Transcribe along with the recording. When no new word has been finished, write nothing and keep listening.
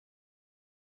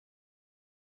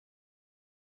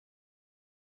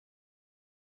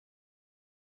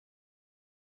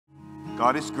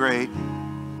God is great.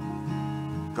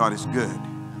 God is good.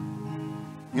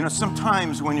 You know,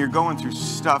 sometimes when you're going through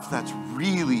stuff that's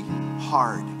really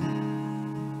hard,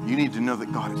 you need to know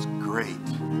that God is great.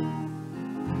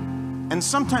 And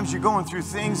sometimes you're going through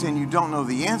things and you don't know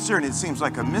the answer and it seems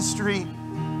like a mystery.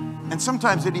 And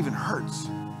sometimes it even hurts.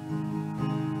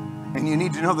 And you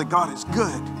need to know that God is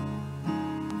good.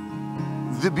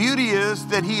 The beauty is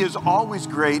that He is always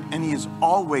great and He is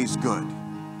always good.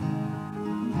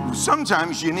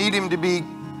 Sometimes you need Him to be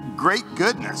great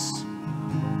goodness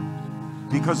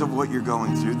because of what you're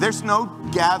going through. There's no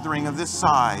gathering of this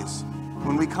size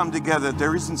when we come together.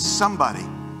 There isn't somebody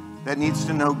that needs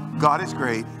to know God is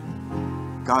great,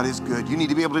 God is good. You need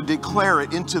to be able to declare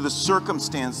it into the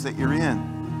circumstance that you're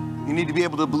in. You need to be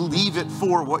able to believe it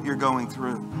for what you're going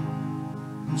through.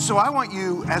 So I want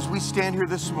you, as we stand here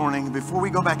this morning, before we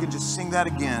go back and just sing that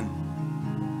again,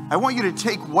 I want you to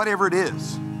take whatever it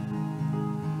is,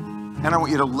 and I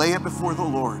want you to lay it before the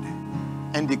Lord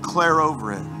and declare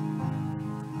over it.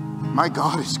 My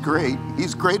God is great.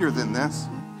 He's greater than this.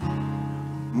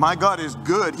 My God is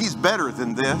good. He's better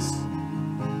than this.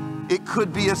 It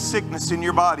could be a sickness in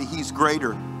your body. He's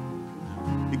greater.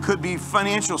 It could be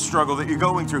financial struggle that you're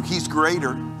going through. He's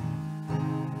greater.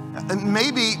 And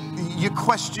maybe you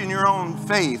question your own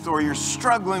faith, or you're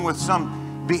struggling with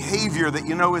some behavior that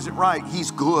you know isn't right.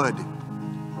 He's good.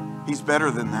 He's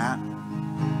better than that.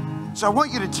 So I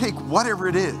want you to take whatever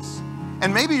it is.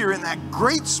 And maybe you're in that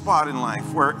great spot in life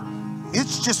where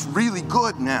it's just really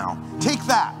good now. Take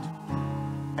that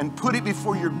and put it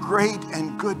before your great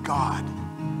and good God.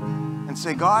 And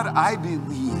say, God, I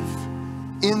believe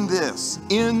in this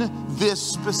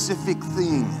specific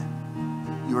thing.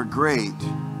 You are great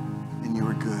and you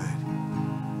are good.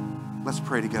 Let's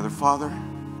pray together. Father,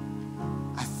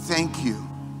 I thank you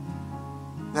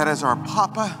that as our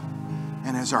Papa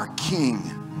and as our King,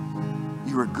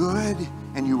 you are good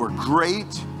and you are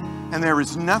great, and there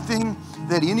is nothing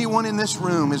that anyone in this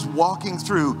room is walking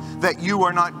through that you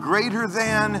are not greater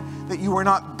than, that you are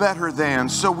not better than.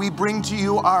 So we bring to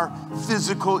you our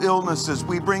physical illnesses.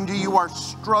 We bring to you our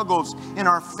struggles in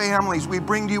our families. We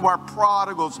bring to you our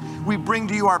prodigals. We bring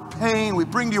to you our pain. We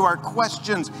bring to you our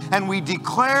questions, and we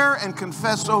declare and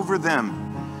confess over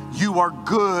them. You are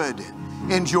good,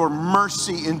 and your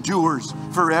mercy endures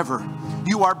forever.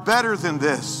 You are better than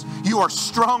this. You are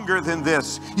stronger than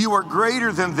this. You are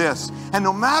greater than this. And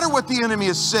no matter what the enemy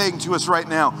is saying to us right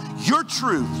now, your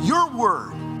truth, your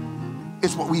word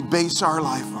is what we base our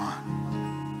life on.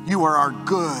 You are our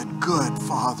good, good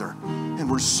Father. And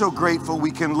we're so grateful we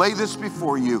can lay this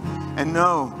before you and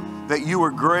know that you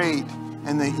are great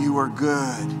and that you are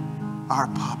good. Our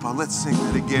Papa. Let's sing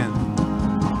that again.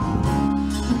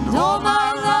 And all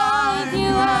my life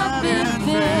you have been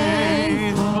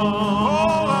faithful.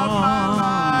 All of my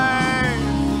life.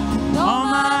 All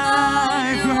my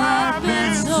life you have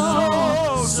been so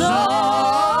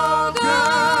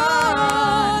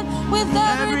good. With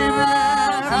every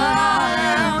breath I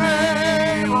am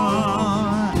able,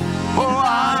 Oh,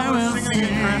 I will sing it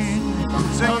again,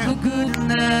 Chris. Sing of the it.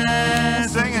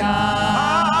 goodness Sing of it. God.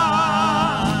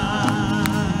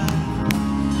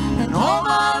 And all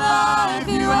my life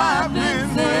you have been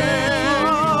faithful.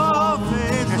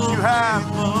 Yes, you have.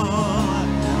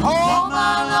 All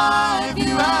my life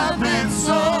you have been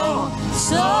so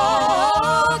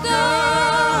good.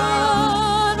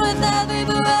 With every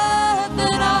breath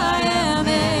that I am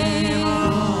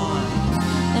able,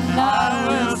 and I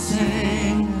will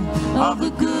sing of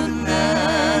the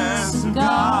goodness of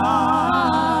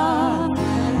God.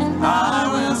 And I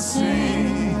will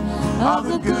sing of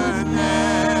the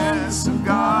goodness of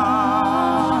God.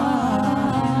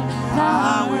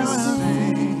 I will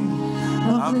sing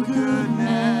of the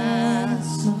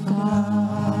goodness of God.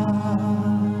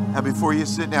 Now, before you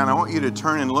sit down, I want you to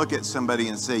turn and look at somebody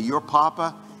and say, your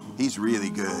Papa, he's really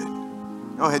good.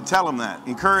 Go ahead, tell him that.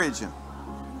 Encourage him.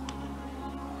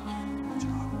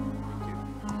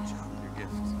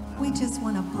 We just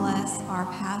want to bless our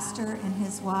pastor and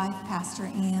his wife, Pastor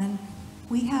Ann.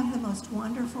 We have the most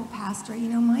wonderful pastor. You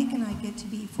know, Mike and I get to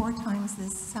be 4 times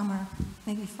this summer,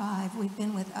 maybe 5. We've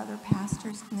been with other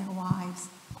pastors and their wives.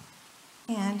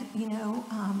 And, you know,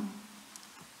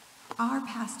 our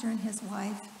pastor and his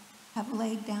wife have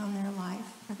laid down their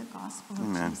life for the gospel of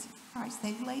Amen. Jesus Christ.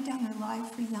 They've laid down their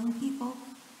life for young people.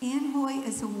 Ann Hoy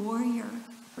is a warrior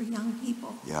for young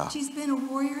people. Yeah. She's been a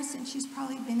warrior since she's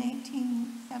probably been 18,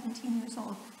 17 years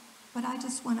old. But I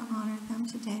just want to honor them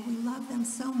today. We love them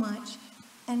so much.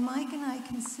 And Mike and I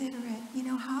consider it, you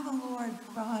know, how the Lord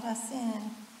brought us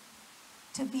in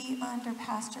to be under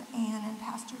Pastor Ann and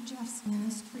Pastor Jeff's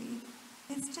ministry.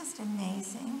 It's just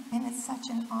amazing, and it's such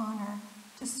an honor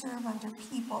to serve under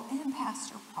people, and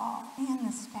Pastor Paul, and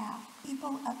the staff,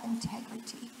 people of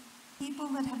integrity, people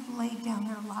that have laid down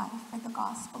their life for the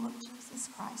gospel of Jesus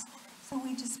Christ. So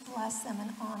we just bless them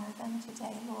and honor them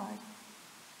today, Lord.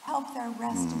 Help their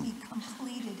rest to be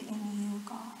completed in you,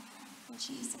 God. In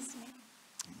Jesus' name.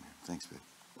 Amen. Thanks, babe.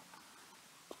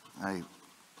 I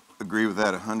agree with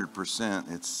that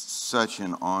 100%. It's such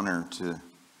an honor to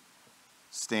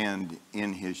stand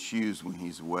in his shoes when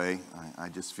he's away. I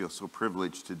just feel so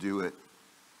privileged to do it.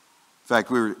 In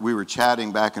fact, we were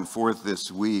chatting back and forth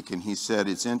this week, and he said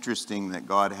it's interesting that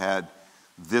God had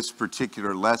this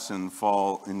particular lesson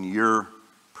fall in your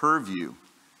purview,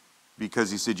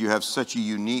 because he said you have such a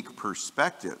unique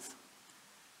perspective.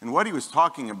 And what he was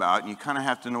talking about, and you kind of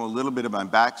have to know a little bit of my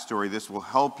backstory, this will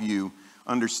help you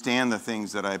understand the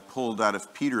things that I pulled out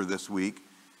of Peter this week.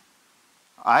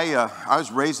 I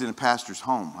was raised in a pastor's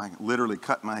home. I literally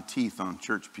cut my teeth on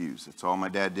church pews. That's all my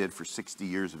dad did for 60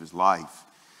 years of his life.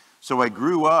 So I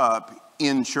grew up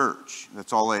in church.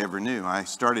 That's all I ever knew. I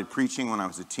started preaching when I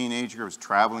was a teenager. I was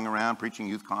traveling around preaching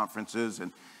youth conferences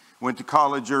and went to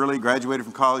college early, graduated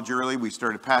from college early. We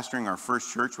started pastoring our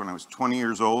first church when I was 20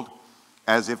 years old,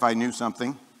 as if I knew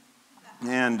something.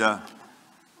 And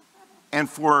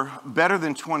for better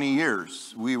than 20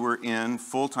 years, we were in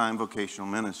full-time vocational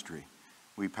ministry.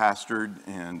 We pastored,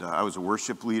 and I was a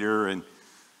worship leader, and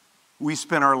we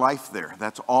spent our life there.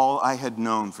 That's all I had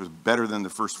known for better than the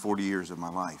first 40 years of my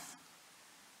life.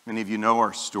 Many of you know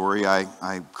our story.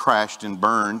 I crashed and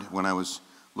burned when I was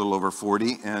a little over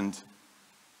 40, and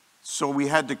so we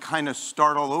had to kind of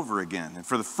start all over again. And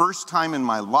for the first time in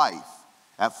my life,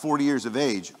 at 40 years of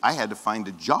age, I had to find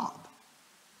a job,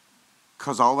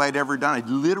 because all I'd ever done, I'd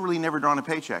literally never drawn a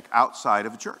paycheck outside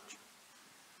of a church.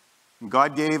 And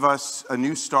God gave us a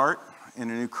new start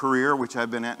and a new career, which I've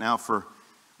been at now for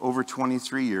over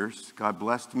 23 years. God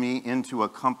blessed me into a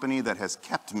company that has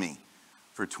kept me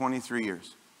for 23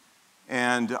 years.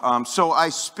 And so I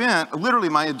spent, literally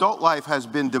my adult life has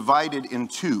been divided in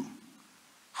two.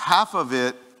 Half of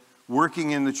it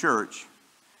working in the church,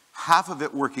 half of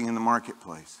it working in the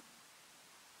marketplace.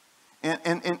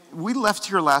 And we left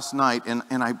here last night,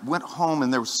 and I went home,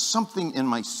 and there was something in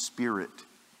my spirit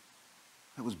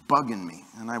that was bugging me.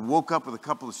 And I woke up with a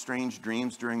couple of strange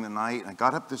dreams during the night. And I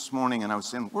got up this morning, and I was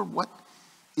saying, Lord, what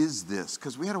is this?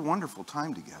 Because we had a wonderful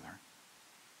time together.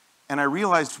 And I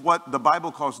realized what the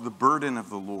Bible calls the burden of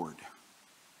the Lord.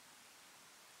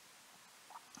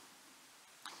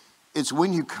 It's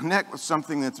when you connect with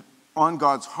something that's on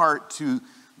God's heart to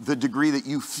the degree that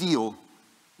you feel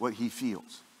what he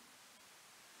feels.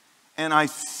 And I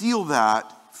feel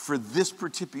that for this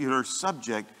particular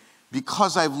subject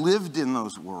because I've lived in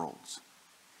those worlds.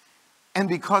 And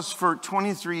because for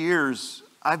 23 years,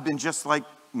 I've been just like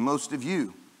most of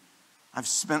you. I've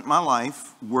spent my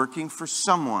life working for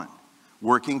someone,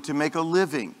 working to make a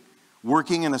living,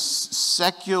 working in a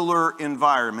secular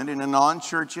environment, in a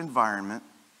non-church environment.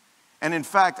 And in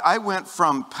fact, I went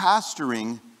from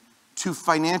pastoring to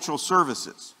financial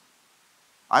services.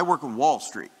 I work on Wall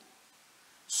Street.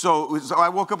 So I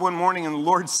woke up one morning and the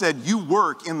Lord said, you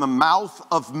work in the mouth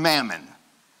of mammon.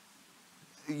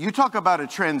 You talk about a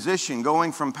transition,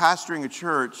 going from pastoring a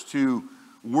church to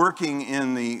working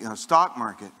in the stock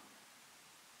market.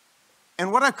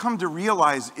 And what I've come to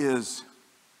realize is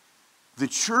the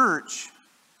church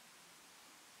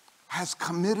has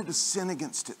committed a sin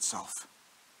against itself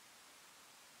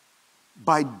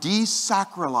by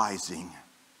desacralizing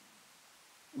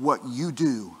what you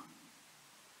do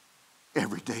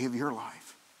every day of your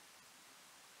life.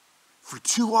 For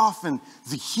too often,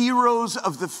 the heroes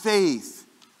of the faith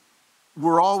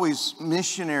were always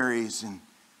missionaries and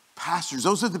pastors.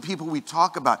 Those are the people we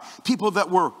talk about. People that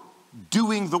were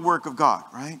doing the work of God,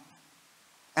 right?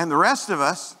 And the rest of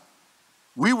us,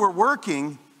 we were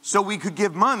working so we could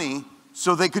give money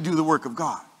so they could do the work of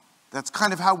God. That's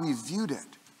kind of how we viewed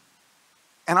it.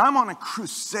 And I'm on a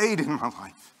crusade in my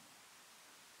life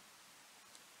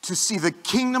to see the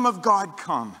kingdom of God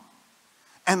come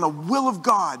and the will of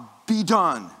God be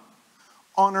done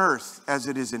on earth as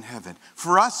it is in heaven.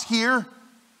 For us here,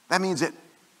 that means it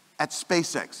at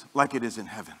SpaceX like it is in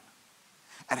heaven.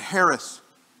 At Harris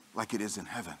like it is in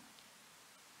heaven.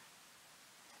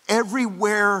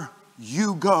 Everywhere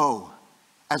you go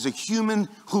as a human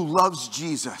who loves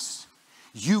Jesus,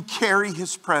 you carry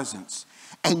his presence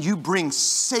and you bring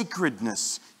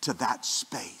sacredness to that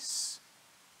space.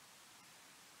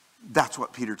 That's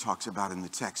what Peter talks about in the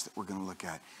text that we're going to look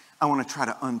at. I want to try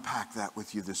to unpack that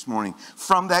with you this morning.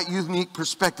 From that unique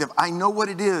perspective, I know what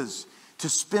it is to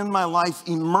spend my life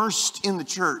immersed in the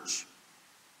church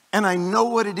And I know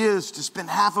what it is to spend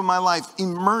half of my life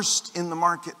immersed in the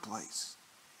marketplace.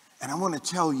 And I want to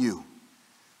tell you,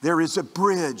 there is a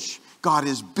bridge God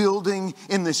is building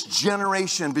in this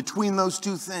generation between those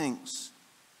two things,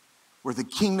 where the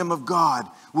kingdom of God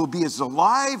will be as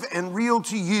alive and real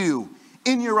to you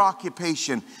in your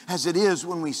occupation as it is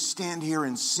when we stand here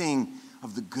and sing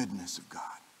of the goodness of God.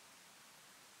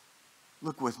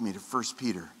 Look with me to 1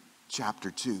 Peter chapter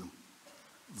 2,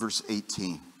 verse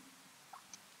 18.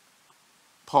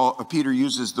 Peter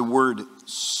uses the word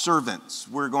servants.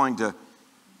 We're going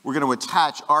to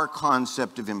attach our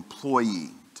concept of employee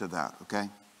to that, okay?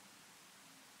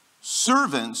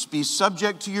 Servants, be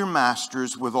subject to your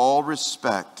masters with all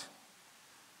respect,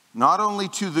 not only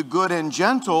to the good and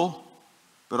gentle,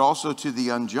 but also to the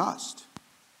unjust.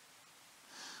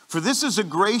 For this is a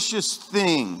gracious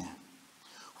thing,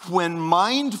 when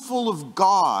mindful of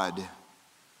God,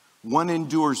 one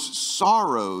endures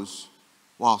sorrows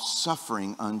while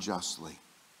suffering unjustly.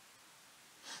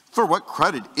 For what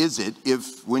credit is it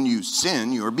if when you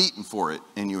sin, you are beaten for it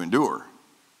and you endure?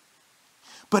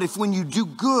 But if when you do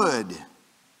good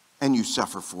and you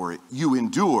suffer for it, you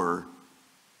endure,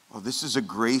 well, this is a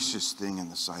gracious thing in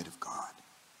the sight of God.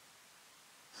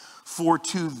 For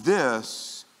to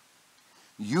this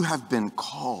you have been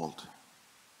called,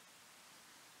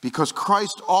 because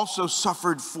Christ also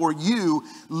suffered for you,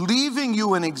 leaving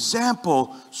you an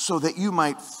example so that you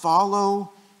might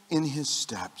follow in his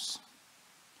steps.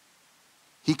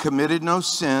 He committed no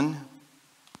sin,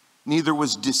 neither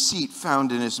was deceit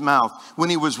found in his mouth.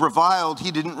 When he was reviled, he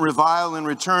didn't revile in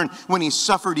return. When he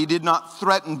suffered, he did not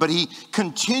threaten, but he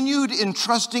continued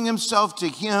entrusting himself to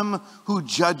him who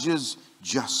judges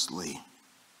justly.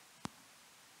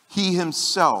 He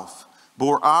himself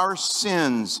bore our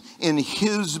sins in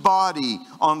his body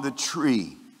on the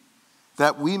tree,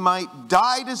 that we might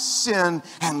die to sin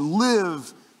and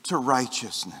live to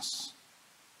righteousness.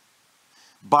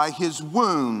 By his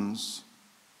wounds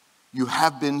you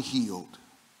have been healed.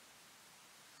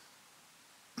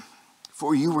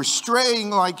 For you were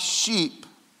straying like sheep,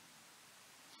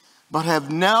 but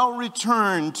have now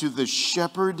returned to the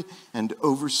shepherd and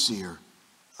overseer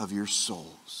of your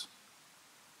souls.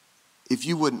 If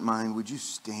you wouldn't mind, would you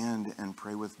stand and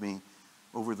pray with me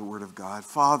over the word of God?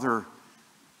 Father,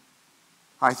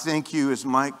 I thank you, as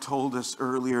Mike told us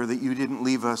earlier, that you didn't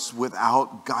leave us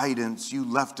without guidance. You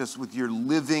left us with your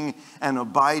living and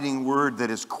abiding word that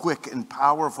is quick and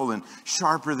powerful and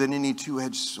sharper than any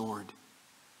two-edged sword.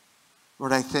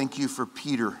 Lord, I thank you for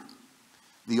Peter,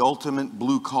 the ultimate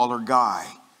blue-collar guy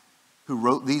who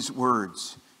wrote these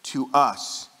words to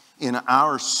us in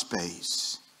our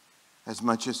space, as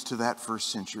much as to that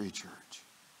first century church.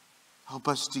 Help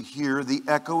us to hear the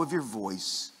echo of your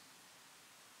voice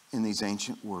in these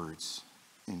ancient words.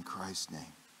 In Christ's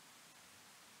name,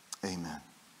 amen.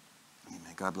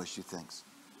 Amen. God bless you. Thanks.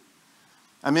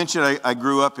 I mentioned I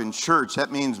grew up in church.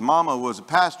 That means Mama was a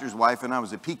pastor's wife and I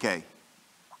was a PK,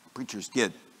 preacher's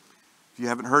kid. If you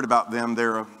haven't heard about them,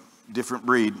 they're a different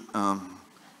breed.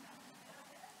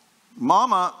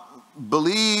 Mama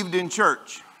believed in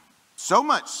church. So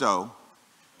much so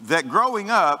that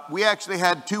growing up, we actually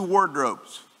had two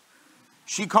wardrobes.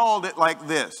 She called it like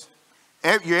this: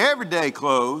 your everyday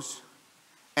clothes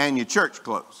and your church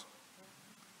clothes.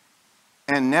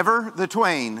 And never the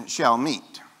twain shall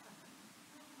meet.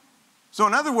 So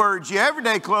in other words, your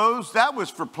everyday clothes, that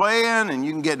was for playing and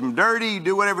you can get them dirty, you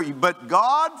do whatever. But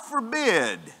God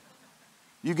forbid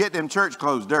you get them church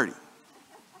clothes dirty.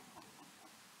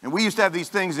 And we used to have these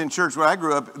things in church where I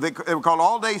grew up. They were called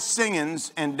all-day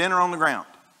singings and dinner on the ground.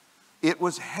 It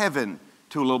was heaven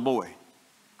to a little boy.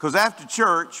 Because after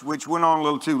church, which went on a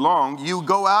little too long, you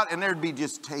go out and there'd be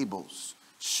just tables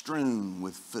strewn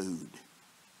with food.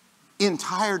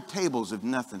 Entire tables of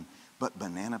nothing but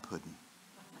banana pudding.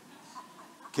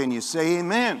 Can you say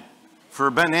amen for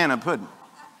banana pudding?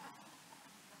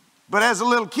 But as a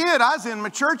little kid, I was in my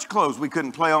church clothes. We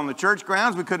couldn't play on the church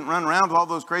grounds. We couldn't run around with all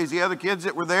those crazy other kids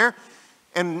that were there.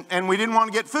 And we didn't want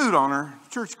to get food on our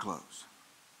church clothes.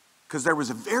 Because there was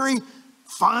a very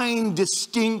fine,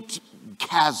 distinct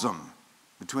chasm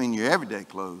between your everyday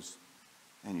clothes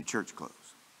and your church clothes.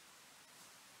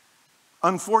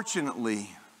 Unfortunately,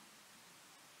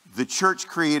 the church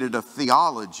created a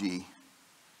theology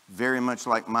very much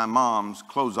like my mom's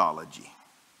clothesology.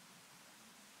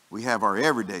 We have our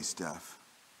everyday stuff,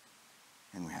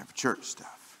 and we have church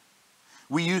stuff.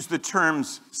 We use the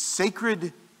terms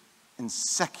sacred and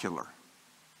secular.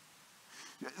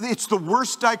 It's the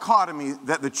worst dichotomy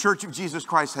that the Church of Jesus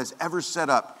Christ has ever set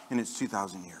up in its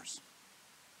 2,000 years.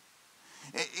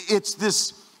 It's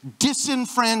this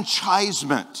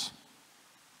disenfranchisement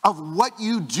of what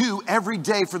you do every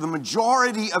day for the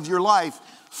majority of your life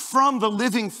from the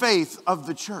living faith of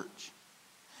the church.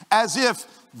 As if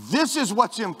this is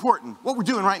what's important, what we're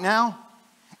doing right now,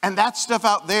 and that stuff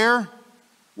out there,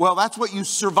 well, that's what you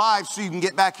survive so you can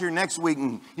get back here next week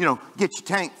and, get your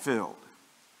tank filled.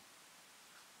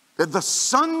 The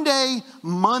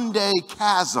Sunday-Monday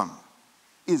chasm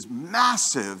is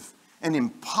massive and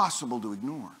impossible to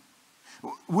ignore.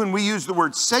 When we use the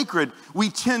word sacred, we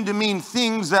tend to mean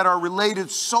things that are related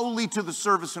solely to the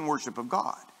service and worship of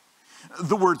God.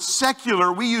 The word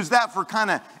secular, we use that for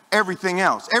kind of everything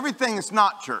else. Everything is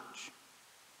not church.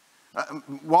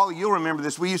 Wally, you'll remember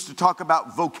this. We used to talk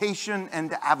about vocation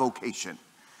and avocation.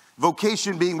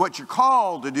 Vocation being what you're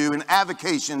called to do, and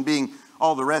avocation being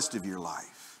all the rest of your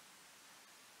life.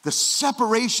 The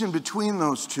separation between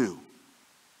those two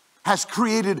has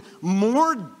created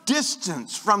more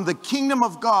distance from the kingdom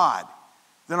of God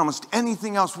than almost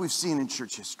anything else we've seen in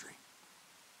church history.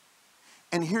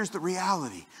 And here's the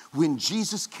reality. When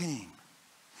Jesus came,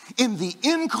 in the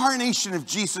incarnation of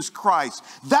Jesus Christ,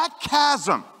 that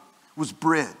chasm was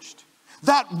bridged.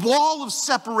 That wall of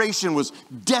separation was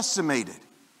decimated.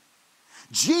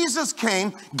 Jesus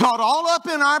came, got all up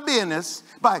in our business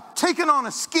by taking on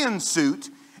a skin suit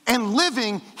and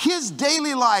living his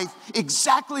daily life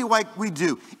exactly like we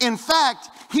do. In fact,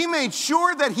 he made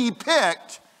sure that he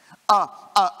picked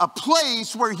a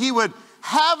place where he would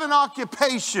have an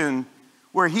occupation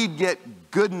where he'd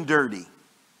get good and dirty.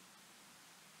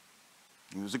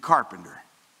 He was a carpenter.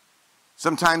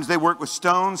 Sometimes they worked with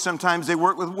stone, sometimes they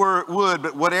worked with wood,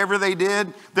 but whatever they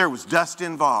did, there was dust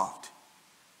involved.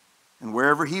 And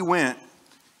wherever he went,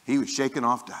 he was shaking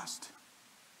off dust.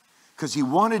 Because he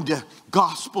wanted the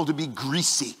gospel to be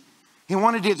greasy. He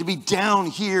wanted it to be down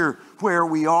here where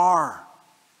we are.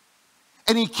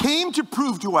 And he came to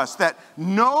prove to us that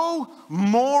no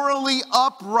morally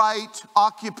upright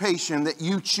occupation that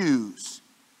you choose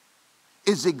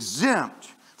is exempt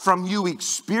from you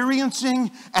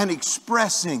experiencing and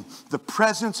expressing the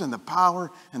presence and the power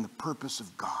and the purpose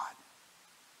of God.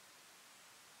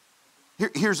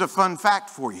 Here's a fun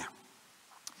fact for you.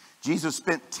 Jesus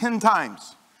spent 10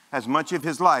 times as much of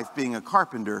his life being a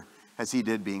carpenter as he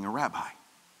did being a rabbi.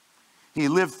 He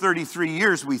lived 33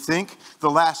 years, we think. The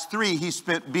last 3 he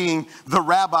spent being the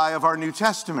rabbi of our New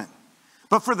Testament.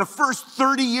 But for the first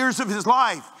 30 years of his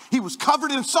life, he was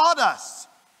covered in sawdust.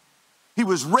 He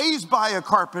was raised by a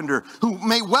carpenter who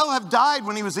may well have died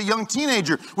when he was a young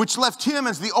teenager, which left him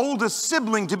as the oldest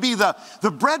sibling to be the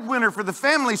breadwinner for the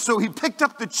family. So he picked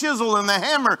up the chisel and the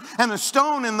hammer and the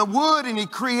stone and the wood and he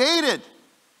created.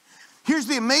 Here's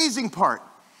the amazing part.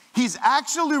 He's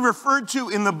actually referred to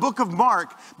in the book of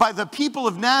Mark by the people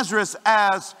of Nazareth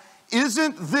as,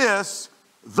 isn't this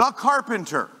the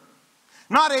carpenter?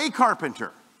 Not a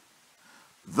carpenter,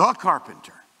 the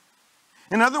carpenter.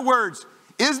 In other words,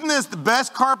 isn't this the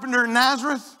best carpenter in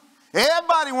Nazareth?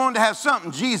 Everybody wanted to have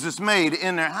something Jesus made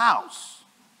in their house.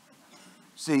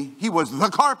 See, he was the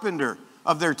carpenter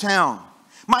of their town.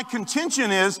 My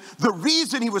contention is the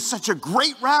reason he was such a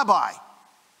great rabbi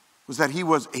was that he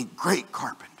was a great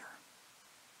carpenter.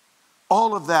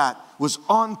 All of that was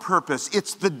on purpose.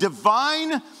 It's the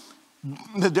divine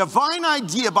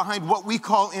idea behind what we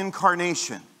call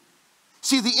incarnation.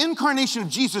 See, the incarnation of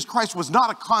Jesus Christ was not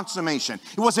a consummation.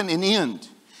 It wasn't an end.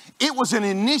 It was an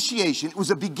initiation. It was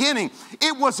a beginning.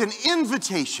 It was an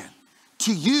invitation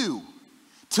to you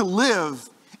to live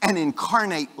an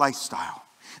incarnate lifestyle.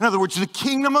 In other words, the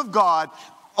kingdom of God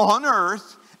on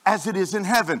earth as it is in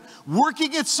heaven,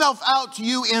 working itself out to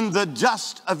you in the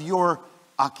dust of your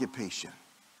occupation.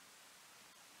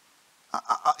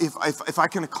 If I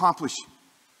can accomplish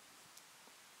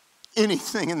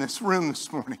anything in this room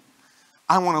this morning,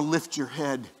 I want to lift your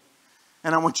head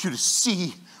and I want you to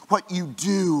see what you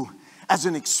do as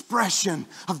an expression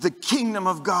of the kingdom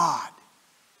of God.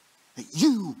 That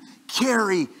you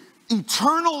carry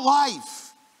eternal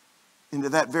life into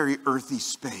that very earthy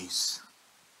space.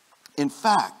 In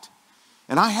fact,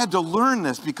 and I had to learn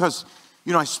this because,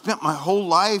 I spent my whole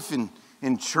life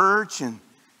in church, and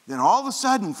then all of a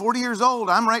sudden, 40 years old,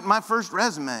 I'm writing my first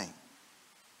resume.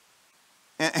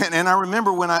 And I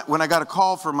remember when I got a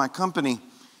call from my company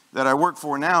that I work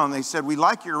for now, and they said, "We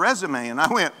like your resume." And I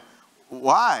went,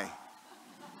 "Why?"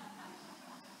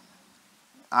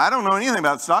 I don't know anything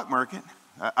about the stock market.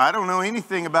 I don't know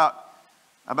anything about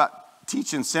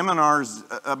teaching seminars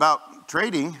about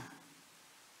trading.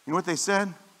 You know what they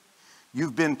said?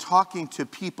 "You've been talking to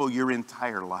people your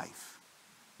entire life.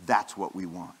 That's what we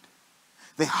want."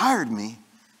 They hired me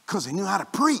because they knew how to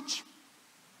preach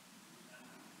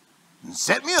and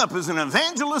set me up as an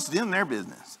evangelist in their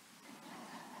business.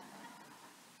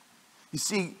 You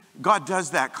see, God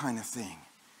does that kind of thing.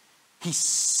 He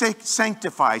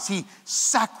sanctifies, he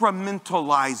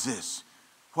sacramentalizes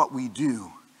what we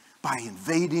do by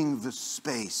invading the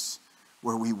space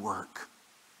where we work.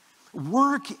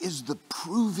 Work is the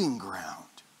proving ground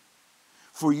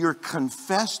for your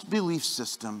confessed belief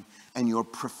system and your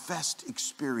professed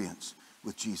experience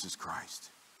with Jesus Christ.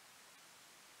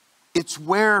 It's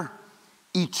where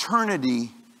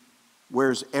eternity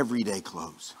wears everyday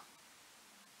clothes.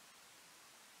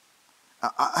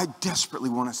 I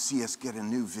desperately want to see us get a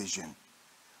new vision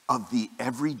of the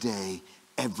everyday,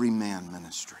 everyman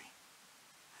ministry.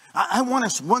 I want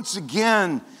us once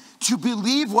again to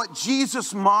believe what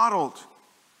Jesus modeled.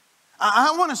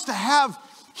 I want us to have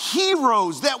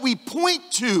heroes that we point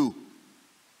to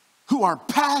who are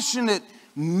passionate,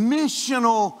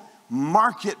 missional,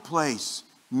 marketplace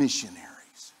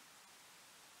missionaries.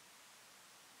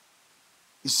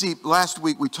 You see, last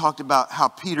week we talked about how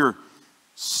Peter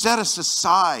set us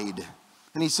aside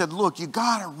and he said, look, you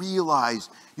got to realize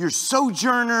you're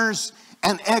sojourners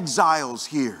and exiles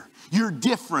here. You're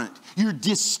different. You're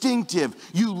distinctive.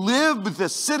 You live with the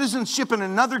citizenship in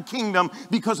another kingdom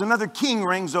because another king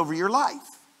reigns over your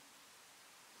life.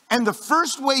 And the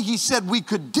first way he said we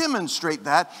could demonstrate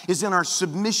that is in our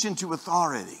submission to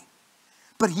authority.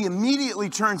 But he immediately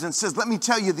turns and says, let me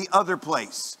tell you the other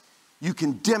place you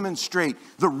can demonstrate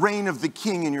the reign of the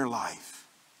king in your life.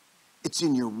 It's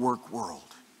in your work world.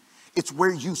 It's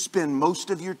where you spend most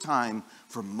of your time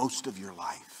for most of your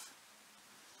life.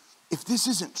 If this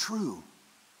isn't true,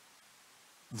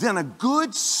 then a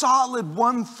good solid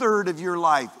 1/3 of your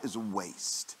life is a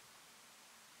waste.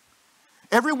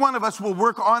 Every one of us will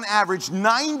work on average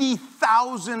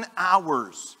 90,000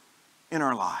 hours in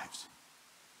our lives.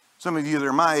 Some of you that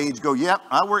are my age go, yep,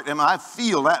 I work, and I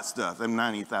feel that stuff, them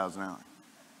 90,000 hours.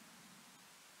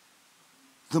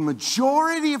 The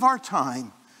majority of our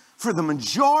time, for the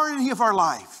majority of our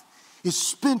life, is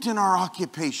spent in our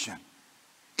occupation.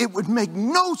 It would make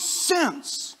no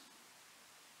sense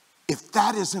if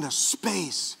that isn't a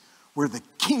space where the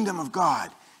kingdom of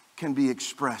God can be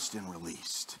expressed and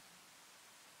released.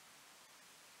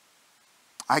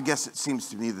 I guess it seems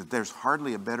to me that there's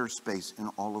hardly a better space in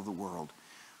all of the world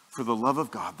for the love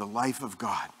of God, the life of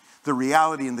God, the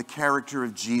reality and the character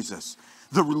of Jesus,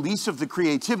 the release of the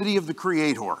creativity of the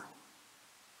Creator,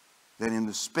 than in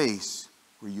the space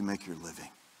where you make your living.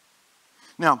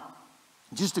 Now,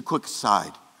 just a quick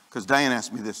aside, because Diane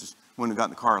asked me this when we got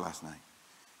in the car last night.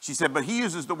 She said, but he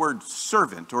uses the word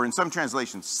servant, or in some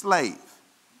translations, slave.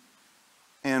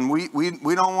 And we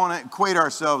don't want to equate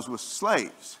ourselves with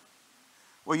slaves.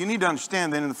 Well, you need to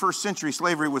understand that in the first century,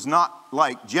 slavery was not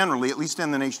like, generally, at least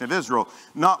in the nation of Israel,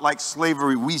 not like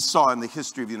slavery we saw in the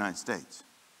history of the United States.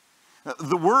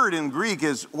 The word in Greek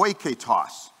is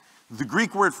oiketos. The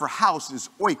Greek word for house is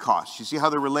oikos. You see how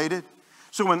they're related?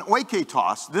 So in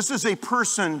oiketos, this is a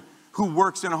person who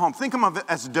works in a home. Think of it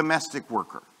as a domestic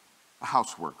worker, a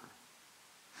house worker.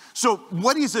 So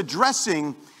what he's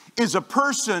addressing is a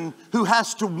person who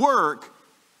has to work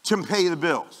to pay the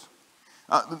bills.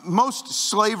 Most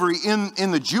slavery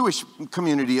in the Jewish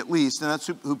community, at least, and that's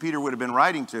who Peter would have been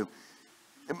writing to,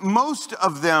 most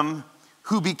of them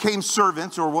who became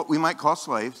servants, or what we might call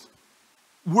slaves,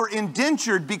 were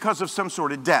indentured because of some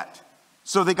sort of debt.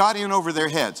 So they got in over their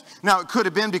heads. Now, it could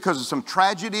have been because of some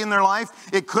tragedy in their life.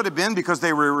 It could have been because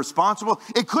they were irresponsible.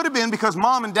 It could have been because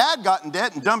mom and dad got in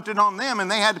debt and dumped it on them and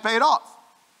they had to pay it off.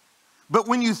 But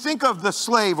when you think of the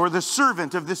slave or the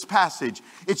servant of this passage,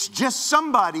 it's just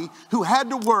somebody who had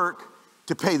to work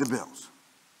to pay the bills.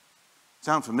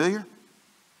 Sound familiar?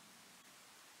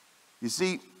 You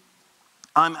see,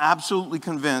 I'm absolutely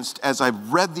convinced as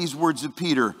I've read these words of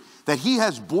Peter that he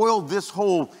has boiled this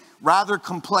whole rather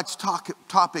complex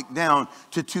topic down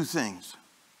to two things.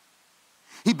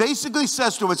 He basically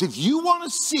says to us, if you want to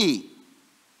see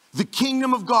the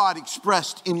kingdom of God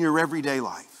expressed in your everyday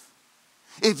life,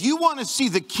 if you want to see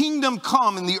the kingdom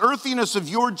come in the earthiness of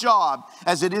your job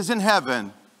as it is in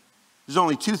heaven, there's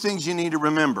only two things you need to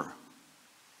remember.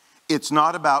 It's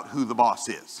not about who the boss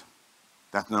is.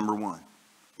 That's number one.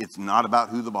 It's not about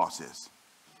who the boss is.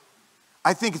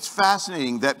 I think it's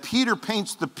fascinating that Peter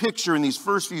paints the picture in these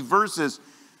first few verses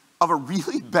of a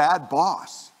really bad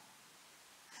boss.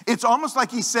 It's almost like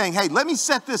he's saying, hey, let me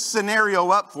set this scenario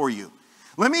up for you.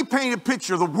 Let me paint a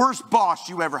picture of the worst boss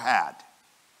you ever had.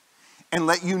 And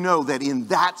let you know that in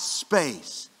that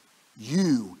space,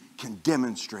 you can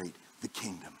demonstrate the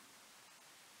kingdom.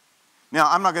 Now,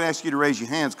 I'm not going to ask you to raise your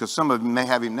hands because some of you may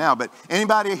have him now, but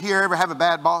anybody here ever have a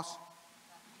bad boss?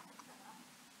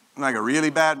 Like a really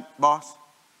bad boss?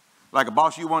 Like a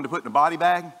boss you wanted to put in a body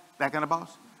bag? That kind of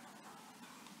boss?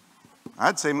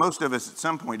 I'd say most of us at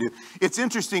some point do. It's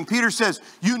interesting. Peter says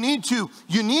you need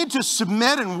to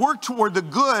submit and work toward the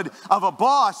good of a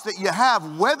boss that you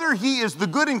have, whether he is the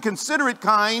good and considerate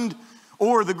kind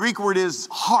or the Greek word is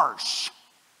harsh.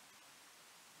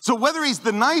 So whether he's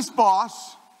the nice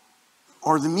boss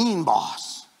or the mean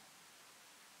boss,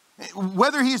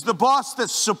 whether he's the boss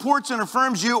that supports and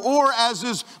affirms you, or, as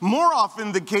is more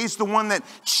often the case, the one that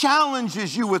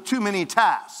challenges you with too many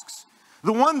tasks,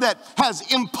 the one that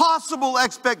has impossible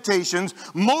expectations,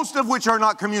 most of which are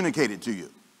not communicated to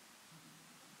you,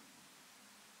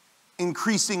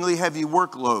 increasingly heavy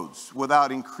workloads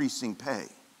without increasing pay,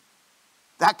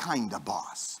 that kind of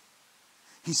boss.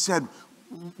 He said,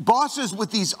 bosses with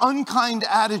these unkind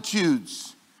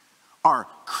attitudes are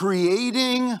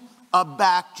creating a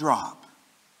backdrop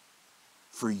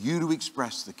for you to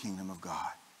express the kingdom of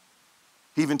God.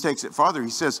 He even takes it farther. He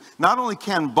says, not only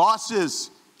can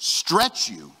bosses stretch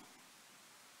you,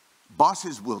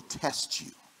 bosses will test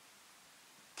you.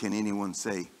 Can anyone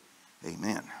say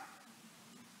amen?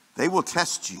 They will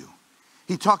test you.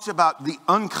 He talks about the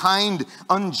unkind,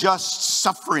 unjust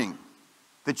suffering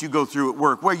that you go through at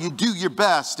work, where you do your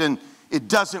best and it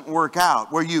doesn't work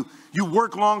out, where you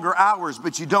work longer hours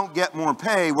but you don't get more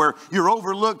pay, where you're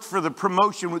overlooked for the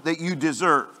promotion that you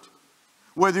deserved.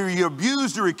 Whether you're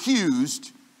abused or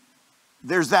accused,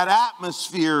 there's that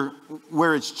atmosphere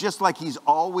where it's just like he's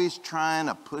always trying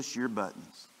to push your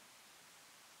buttons.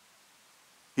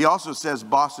 He also says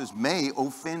bosses may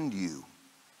offend you.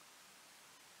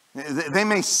 They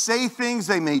may say things,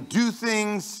 they may do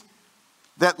things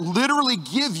that literally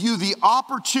give you the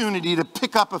opportunity to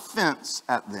pick up offense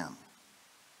at them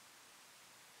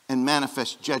and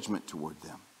manifest judgment toward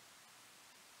them.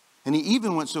 And he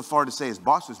even went so far to say his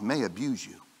bosses may abuse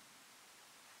you.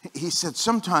 He said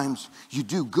sometimes you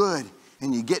do good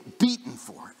and you get beaten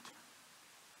for it.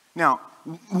 Now,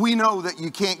 we know that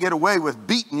you can't get away with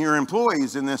beating your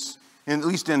employees in this, at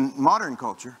least in modern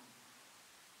culture,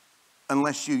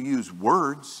 unless you use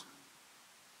words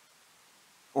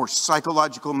or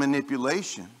psychological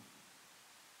manipulation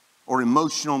or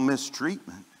emotional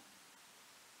mistreatment.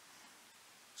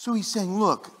 So he's saying,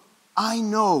 look, I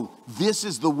know this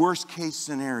is the worst case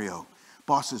scenario.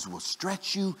 Bosses will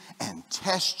stretch you and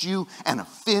test you and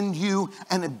offend you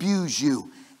and abuse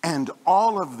you. And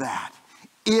all of that,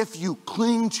 if you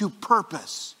cling to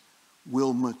purpose,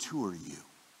 will mature you.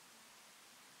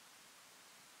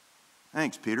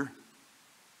 Thanks, Peter.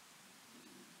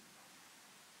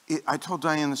 I told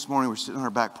Diane this morning, we're sitting on our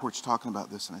back porch talking about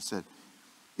this, and I said,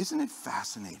 isn't it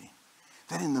fascinating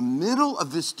that in the middle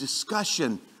of this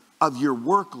discussion of your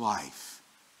work life,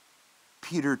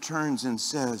 Peter turns and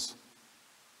says,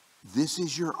 this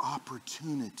is your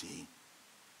opportunity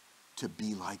to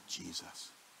be like Jesus.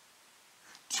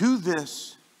 To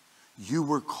this you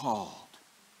were called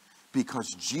because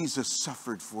Jesus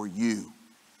suffered for you,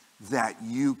 that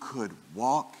you could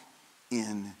walk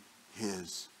in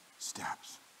his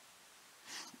steps.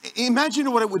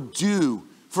 Imagine what it would do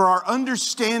for our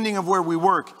understanding of where we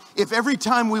work if every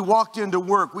time we walked into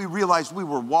work, we realized we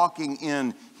were walking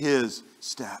in his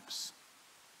steps.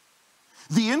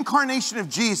 The incarnation of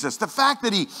Jesus, the fact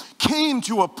that he came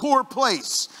to a poor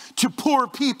place, to poor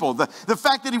people, the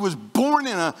fact that he was born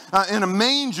in a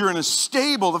manger, in a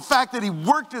stable, the fact that he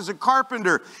worked as a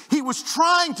carpenter, he was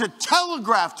trying to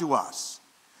telegraph to us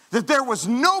that there was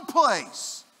no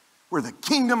place where the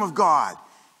kingdom of God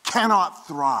cannot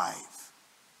thrive.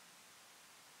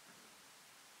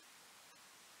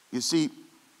 You see,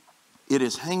 it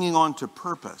is hanging on to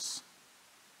purpose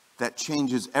that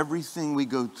changes everything we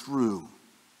go through.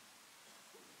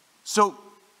 So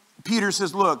Peter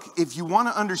says, look, if you want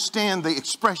to understand the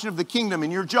expression of the kingdom in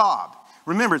your job,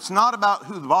 remember, it's not about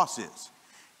who the boss is.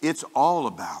 It's all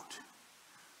about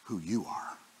who you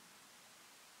are.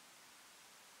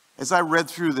 As I read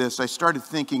through this, I started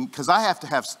thinking, because I have to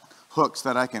have hooks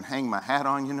that I can hang my hat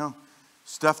on, you know,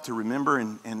 stuff to remember.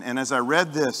 And as I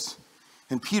read this,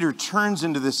 and Peter turns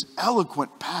into this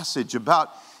eloquent passage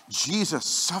about Jesus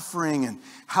suffering and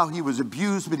how he was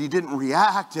abused, but he didn't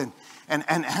react, and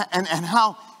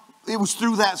how it was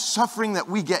through that suffering that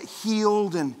we get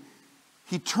healed. And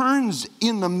he turns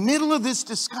in the middle of this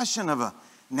discussion of a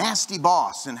nasty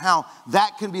boss and how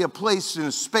that can be a place and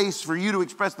a space for you to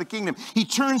express the kingdom. He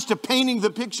turns to painting the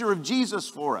picture of Jesus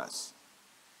for us.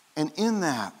 And in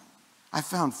that, I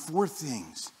found 4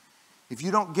 things. If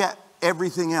you don't get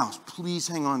everything else, please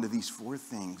hang on to these 4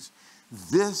 things.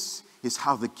 This is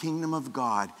how the kingdom of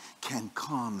God can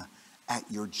come at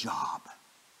your job.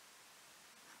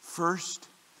 First,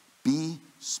 be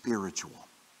spiritual.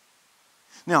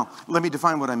 Now, let me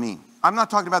define what I mean. I'm not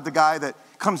talking about the guy that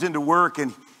comes into work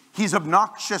and He's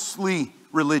obnoxiously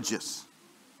religious.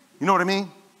 You know what I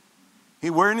mean? He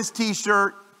wearing his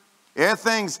t-shirt,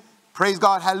 everything's praise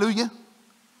God, hallelujah.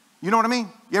 You know what I mean?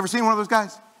 You ever seen one of those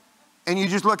guys? And you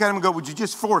just look at him and go, would you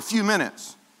just for a few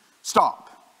minutes stop?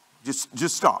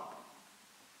 Just stop.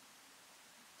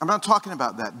 I'm not talking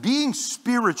about that. Being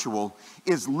spiritual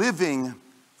is living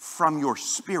from your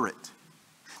spirit.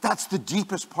 That's the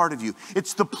deepest part of you.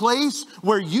 It's the place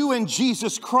where you and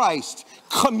Jesus Christ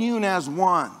commune as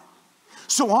one.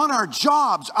 So on our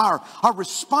jobs, our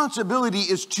responsibility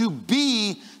is to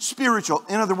be spiritual.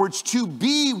 In other words, to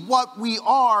be what we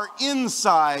are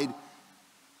inside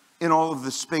in all of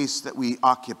the space that we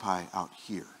occupy out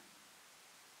here.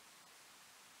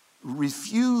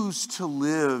 Refuse to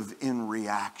live in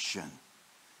reaction.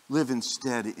 Live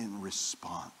instead in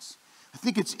response. I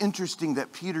think it's interesting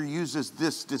that Peter uses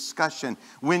this discussion.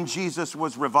 When Jesus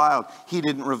was reviled, he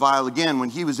didn't revile again. When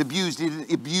he was abused, he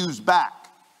didn't abuse back.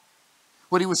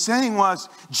 What he was saying was,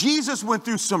 Jesus went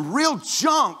through some real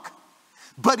junk,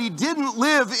 but he didn't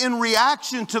live in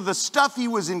reaction to the stuff he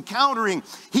was encountering.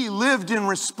 He lived in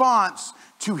response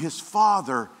to his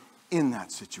Father in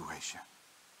that situation.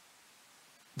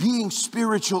 Being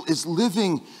spiritual is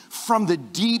living from the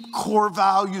deep core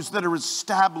values that are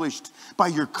established by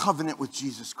your covenant with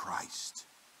Jesus Christ.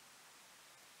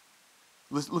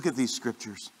 Let's look at these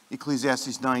scriptures.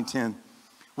 Ecclesiastes 9:10.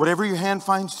 Whatever your hand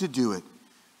finds to do it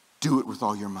with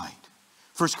all your might.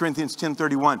 1 Corinthians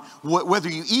 10:31. Whether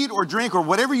you eat or drink or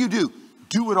whatever you do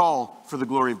it all for the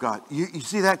glory of God. You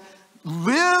see that?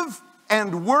 Live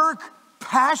and work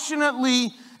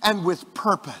passionately and with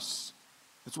purpose.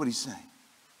 That's what he's saying.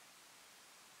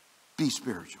 Be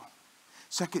spiritual.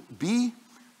 Second, be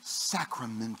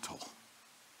sacramental.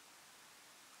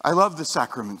 I love the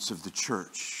sacraments of the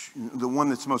church. The one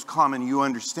that's most common, you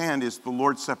understand, is the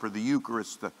Lord's Supper, the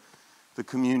Eucharist, the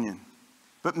communion.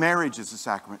 But marriage is a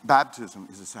sacrament. Baptism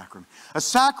is a sacrament. A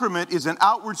sacrament is an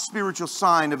outward spiritual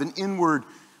sign of an inward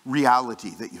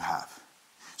reality that you have.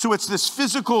 So it's this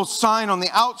physical sign on the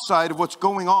outside of what's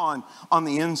going on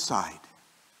the inside.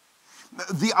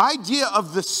 The idea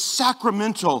of the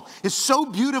sacramental is so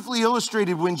beautifully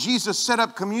illustrated when Jesus set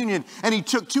up communion and he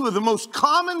took two of the most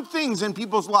common things in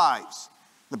people's lives,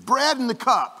 the bread and the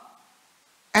cup,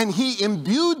 and he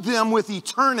imbued them with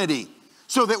eternity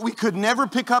so that we could never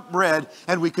pick up bread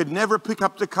and we could never pick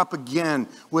up the cup again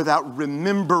without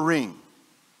remembering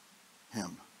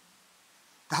him.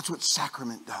 That's what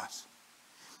sacrament does.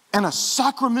 And a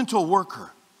sacramental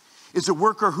worker is a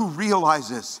worker who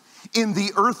realizes in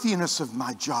the earthiness of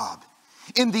my job,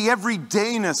 in the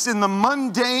everydayness, in the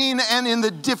mundane and in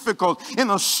the difficult, in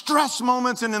the stress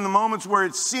moments and in the moments where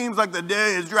it seems like the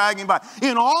day is dragging by.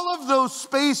 In all of those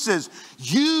spaces,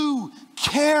 you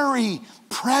carry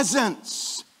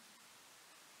presence.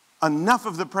 Enough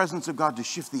of the presence of God to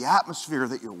shift the atmosphere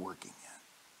that you're working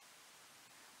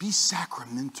in. Be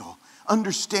sacramental.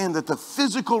 Understand that the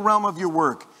physical realm of your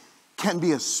work can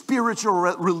be a spiritual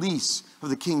release of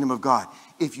the kingdom of God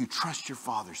if you trust your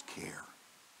Father's care.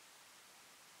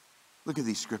 Look at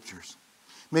these scriptures.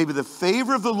 Maybe the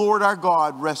favor of the Lord our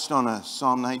God rest on us.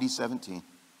 Psalm 90:17.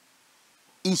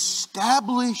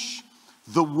 Establish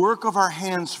the work of our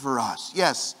hands for us.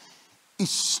 Yes,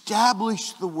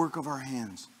 establish the work of our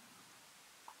hands.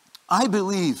 I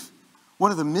believe one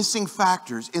of the missing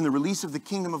factors in the release of the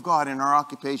kingdom of God in our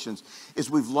occupations is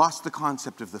we've lost the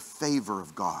concept of the favor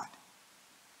of God.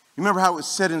 You remember how it was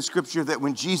said in Scripture that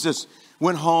when Jesus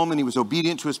went home and he was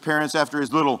obedient to his parents after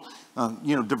his little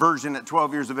diversion at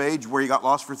 12 years of age where he got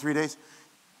lost for 3 days?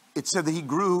 It said that he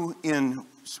grew in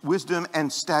wisdom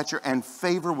and stature and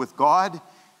favor with God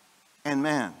and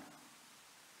man.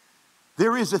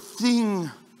 There is a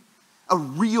thing, a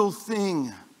real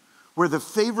thing, where the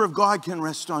favor of God can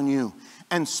rest on you.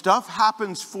 And stuff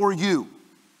happens for you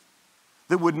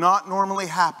that would not normally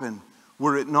happen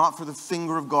were it not for the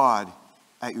finger of God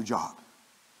at your job.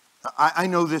 I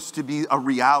know this to be a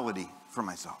reality for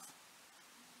myself.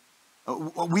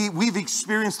 We've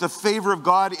experienced the favor of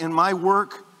God in my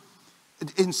work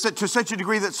to such a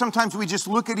degree that sometimes we just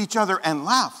look at each other and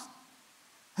laugh.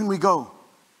 And we go,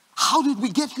 how did we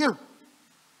get here?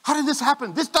 How did this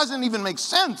happen? This doesn't even make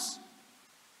sense.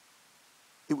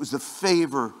 It was the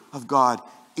favor of God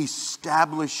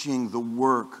establishing the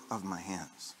work of my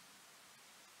hands.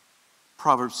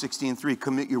 Proverbs 16:3,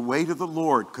 commit your way to the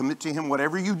Lord. Commit to him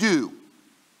whatever you do,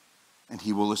 and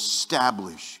he will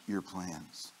establish your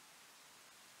plans.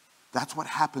 That's what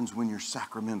happens when you're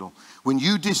sacramental. When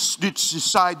you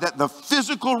decide that the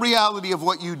physical reality of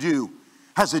what you do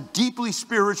has a deeply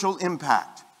spiritual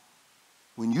impact.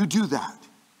 When you do that,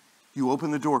 you open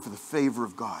the door for the favor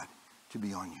of God to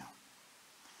be on you.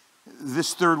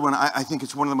 This third one, I think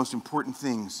it's one of the most important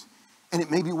things, and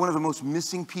it may be one of the most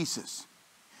missing pieces.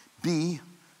 Be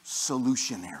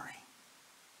solutionary.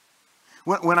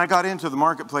 When I got into the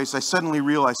marketplace, I suddenly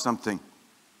realized something.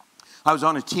 I was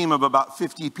on a team of about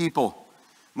 50 people,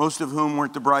 most of whom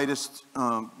weren't the brightest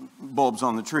bulbs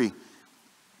on the tree,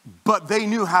 but they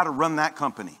knew how to run that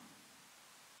company.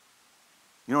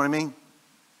 You know what I mean?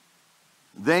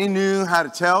 They knew how to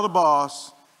tell the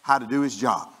boss how to do his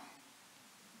job.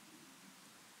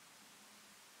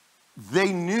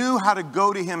 They knew how to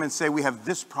go to him and say, we have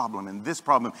this problem and this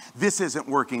problem. This isn't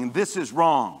working and this is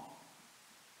wrong.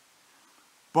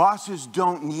 Bosses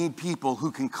don't need people who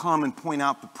can come and point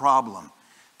out the problem.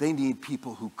 They need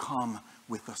people who come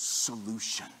with a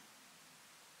solution.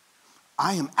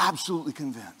 I am absolutely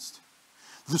convinced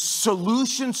the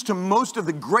solutions to most of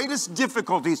the greatest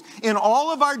difficulties in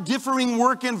all of our differing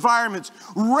work environments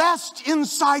rest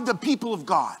inside the people of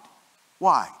God.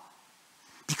 Why?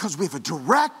 Because we have a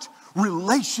direct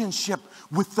relationship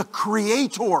with the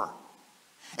Creator.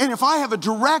 And if I have a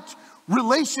direct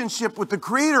relationship with the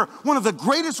Creator, one of the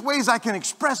greatest ways I can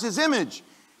express His image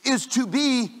is to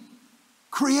be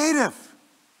creative,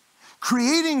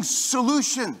 creating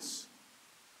solutions.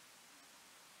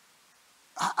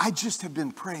 I just have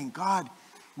been praying, God,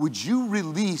 would you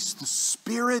release the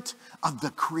Spirit of the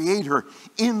Creator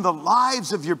in the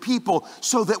lives of your people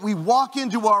so that we walk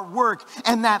into our work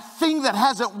and that thing that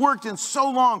hasn't worked in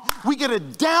so long, we get a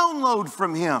download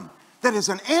from Him that is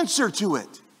an answer to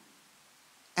it.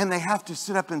 And they have to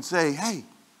sit up and say, hey,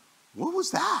 what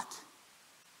was that?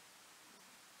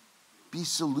 Be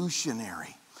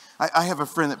solutionary. I have a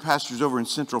friend that pastors over in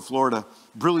Central Florida,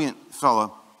 brilliant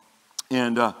fellow,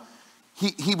 and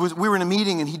we were in a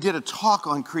meeting and he did a talk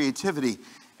on creativity,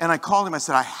 and I called him. I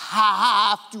said, I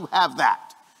have to have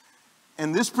that.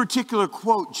 And this particular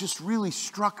quote just really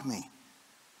struck me.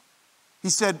 He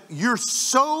said, you're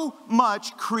so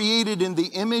much created in the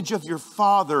image of your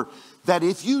Father that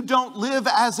if you don't live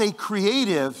as a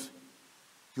creative,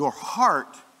 your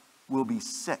heart will be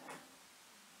sick.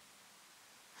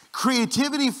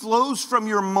 Creativity flows from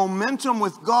your momentum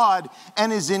with God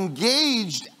and is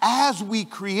engaged as we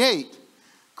create.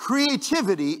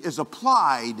 Creativity is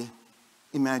applied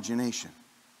imagination.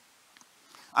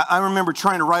 I remember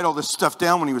trying to write all this stuff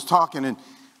down when he was talking, and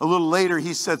a little later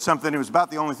he said something. It was about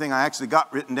the only thing I actually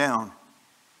got written down.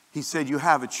 He said, you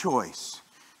have a choice.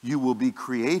 You will be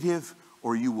creative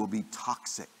or you will be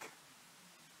toxic.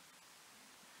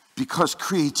 Because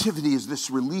creativity is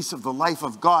this release of the life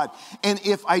of God. And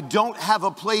if I don't have a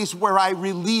place where I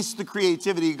release the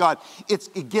creativity of God,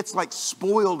 it gets like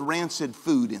spoiled, rancid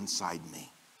food inside me.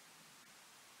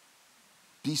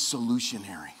 Be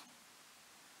solutionary.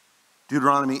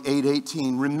 Deuteronomy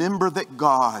 8:18, remember that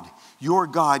God, your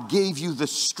God, gave you the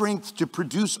strength to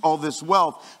produce all this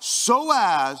wealth so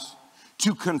as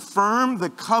to confirm the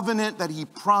covenant that He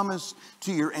promised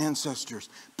to your ancestors.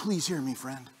 Please hear me,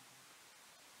 friend.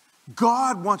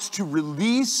 God wants to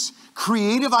release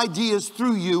creative ideas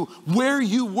through you where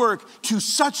you work to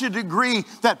such a degree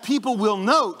that people will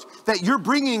note that you're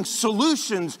bringing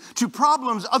solutions to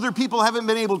problems other people haven't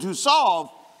been able to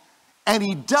solve. And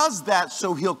He does that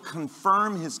so He'll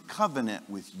confirm His covenant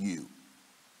with you.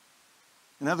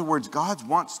 In other words, God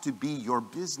wants to be your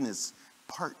business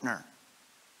partner.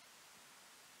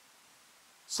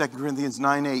 2 Corinthians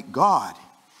 9:8, God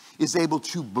is able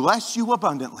to bless you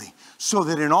abundantly so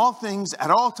that in all things,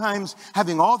 at all times,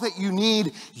 having all that you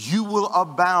need, you will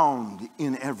abound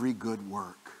in every good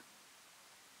work.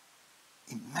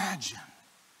 Imagine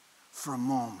for a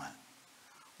moment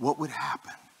what would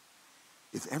happen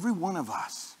if every one of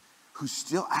us who's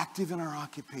still active in our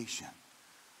occupation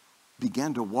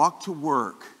began to walk to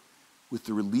work with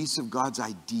the release of God's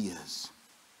ideas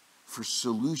for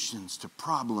solutions to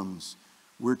problems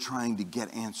we're trying to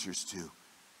get answers to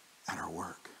at our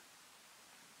work.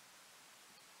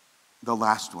 The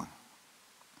last one.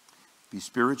 Be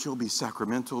spiritual, be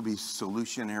sacramental, be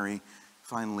solutionary.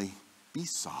 Finally, be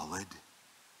solid.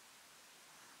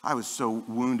 I was so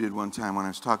wounded one time when I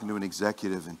was talking to an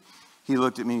executive, and he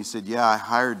looked at me and he said, yeah, I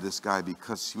hired this guy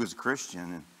because he was a Christian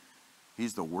and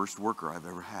he's the worst worker I've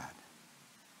ever had.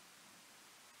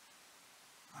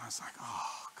 I was like,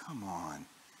 oh, come on.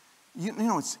 You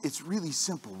know, it's really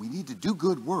simple. We need to do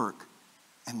good work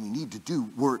and we need to do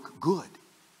work good.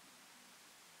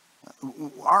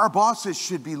 Our bosses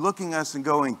should be looking at us and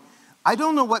going, I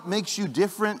don't know what makes you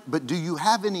different, but do you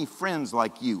have any friends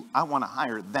like you? I want to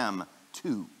hire them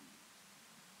too.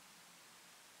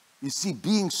 You see,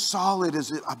 being solid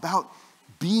is about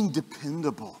being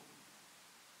dependable.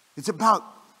 It's about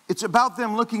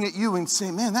them looking at you and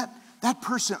saying, man, that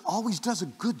person always does a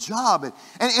good job.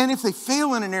 And if they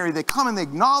fail in an area, they come and they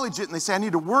acknowledge it and they say, I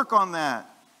need to work on that.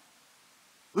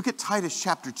 Look at Titus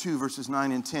chapter 2, verses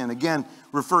 9 and 10. Again,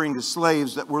 referring to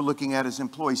slaves that we're looking at as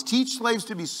employees. Teach slaves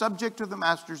to be subject to the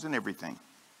masters in everything.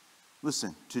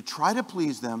 Listen, to try to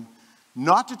please them,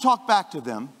 not to talk back to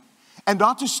them, and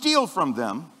not to steal from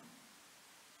them,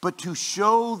 but to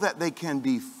show that they can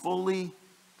be fully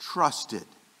trusted,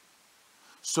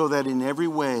 so that in every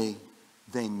way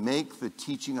they make the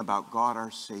teaching about God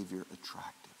our Savior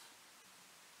attractive.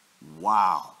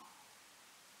 Wow.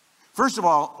 First of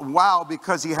all, wow,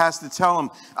 because he has to tell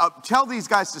them, tell these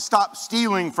guys to stop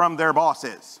stealing from their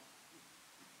bosses.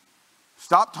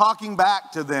 Stop talking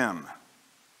back to them.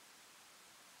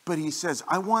 But he says,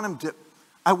 I want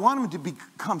them to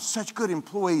become such good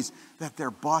employees that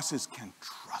their bosses can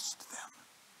trust them.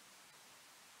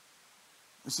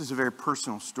 This is a very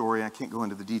personal story. I can't go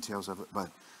into the details of it, but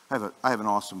I have an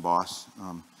awesome boss.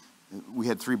 We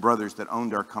had 3 brothers that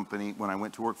owned our company. When I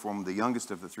went to work for them, the youngest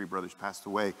of the 3 brothers passed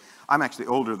away. I'm actually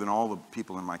older than all the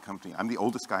people in my company. I'm the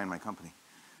oldest guy in my company.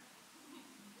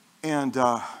 And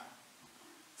a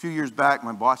few years back,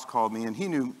 my boss called me, and he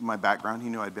knew my background. He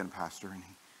knew I'd been a pastor. And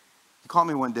he called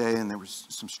me one day, and there was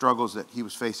some struggles that he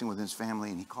was facing with his family.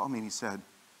 And he called me and he said,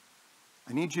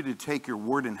 I need you to take your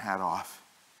warden hat off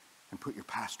and put your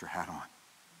pastor hat on.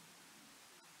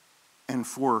 And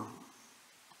for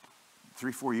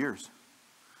 3-4 years,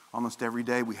 almost every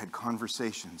day we had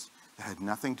conversations that had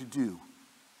nothing to do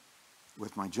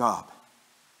with my job.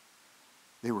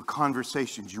 They were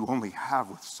conversations you only have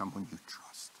with someone you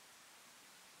trust.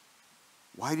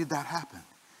 Why did that happen?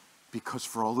 Because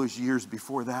for all those years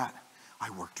before that, I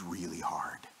worked really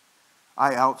hard.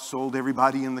 I outsold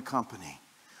everybody in the company.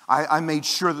 I made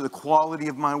sure that the quality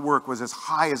of my work was as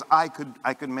high as I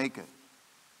could make it.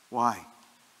 Why?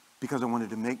 Because I wanted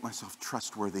to make myself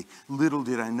trustworthy. Little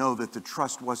did I know that the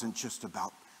trust wasn't just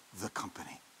about the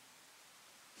company.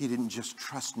 He didn't just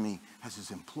trust me as his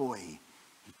employee.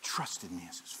 He trusted me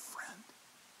as his friend.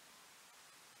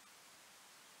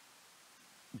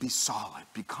 Be solid.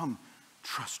 Become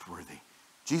trustworthy.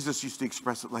 Jesus used to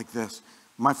express it like this.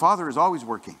 My Father is always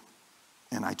working,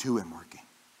 and I too am working.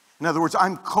 In other words,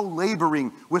 I'm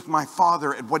co-laboring with my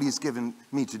Father at what he's given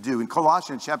me to do. In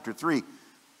Colossians chapter 3,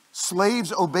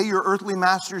 slaves, obey your earthly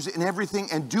masters in everything,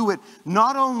 and do it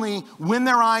not only when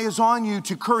their eye is on you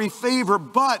to curry favor,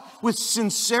 but with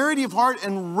sincerity of heart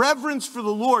and reverence for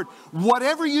the Lord.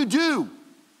 Whatever you do,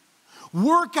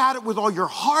 work at it with all your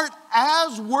heart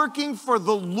as working for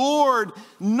the Lord,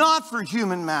 not for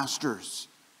human masters,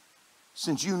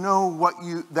 since you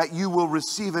know that you will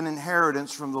receive an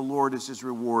inheritance from the Lord as his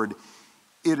reward.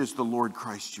 It is the Lord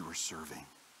Christ you are serving.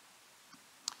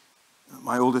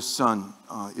 My oldest son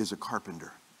is a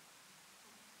carpenter.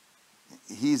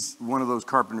 He's one of those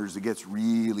carpenters that gets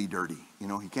really dirty. You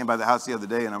know, he came by the house the other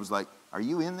day and I was like, are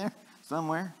you in there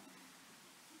somewhere?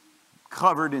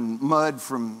 Covered in mud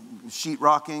from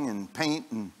sheetrocking and paint.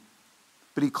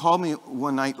 But he called me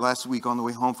one night last week on the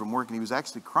way home from work, and he was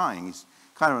actually crying. He's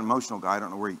kind of an emotional guy. I don't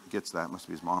know where he gets that. It must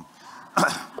be his mom.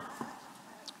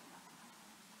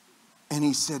 And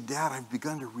he said, Dad, I've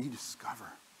begun to rediscover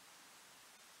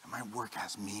that my work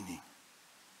has meaning.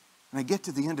 And I get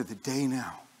to the end of the day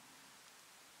now,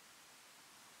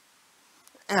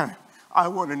 and I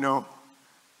want to know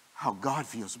how God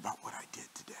feels about what I did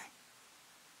today.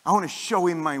 I want to show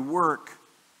him my work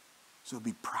so he'll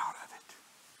be proud of it.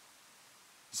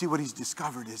 You see, what he's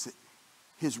discovered is that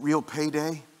his real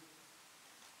payday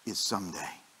is someday,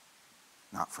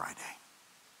 not Friday.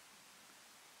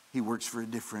 He works for a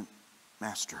different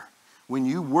master. When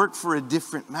you work for a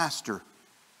different master,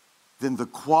 then the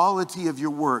quality of your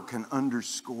work can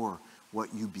underscore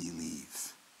what you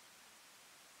believe.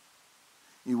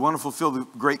 You want to fulfill the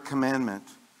great commandment.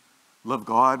 Love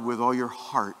God with all your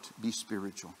heart, be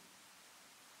spiritual.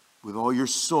 With all your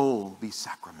soul, be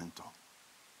sacramental.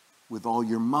 With all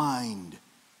your mind,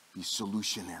 be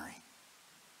solutionary.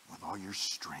 With all your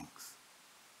strength,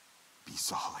 be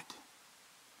solid.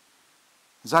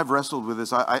 As I've wrestled with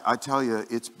this, I tell you,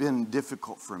 it's been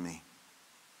difficult for me.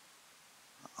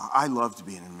 I loved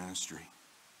being in ministry.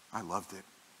 I loved it.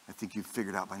 I think you've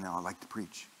figured out by now I like to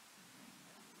preach.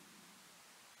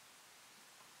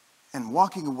 And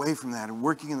walking away from that and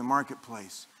working in the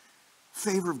marketplace,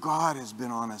 favor of God has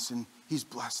been on us and he's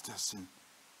blessed us.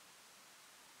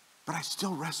 But I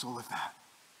still wrestle with that.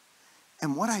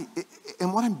 And what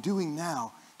I'm doing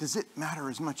now, does it matter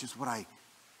as much as what I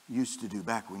used to do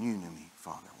back when you knew me,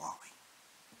 Father Wally?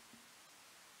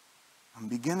 I'm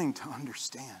beginning to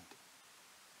understand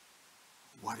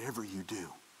whatever you do,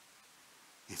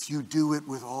 if you do it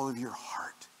with all of your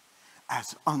heart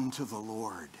as unto the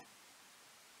Lord.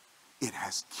 It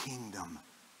has kingdom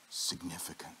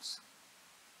significance.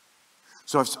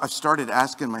 So I've started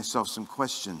asking myself some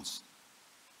questions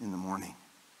in the morning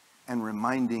and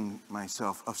reminding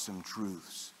myself of some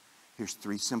truths. Here's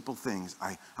 3 simple things.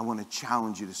 I want to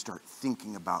challenge you to start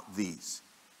thinking about these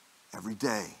every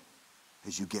day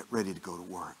as you get ready to go to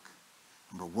work.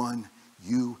 Number 1,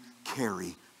 you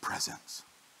carry presence.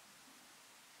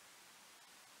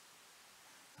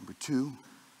 Number 2,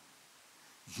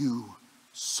 you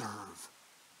serve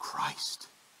Christ.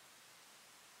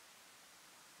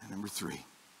 And number 3,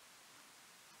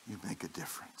 you make a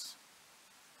difference.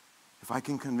 If I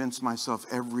can convince myself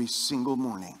every single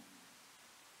morning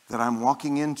that I'm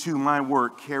walking into my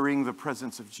work carrying the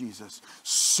presence of Jesus,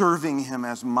 serving him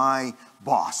as my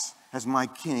boss, as my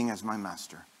king, as my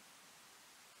master,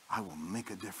 I will make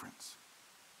a difference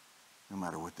no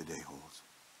matter what the day holds.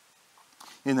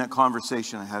 In that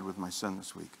conversation I had with my son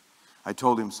this week, I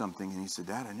told him something and he said,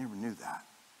 "Dad, I never knew that."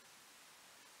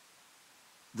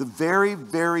 The very,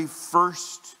 very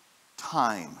first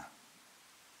time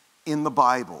in the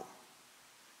Bible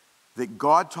that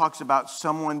God talks about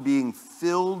someone being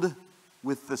filled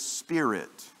with the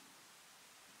Spirit,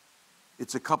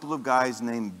 it's a couple of guys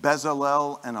named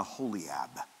Bezalel and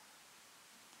Aholiab.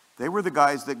 They were the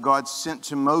guys that God sent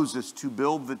to Moses to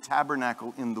build the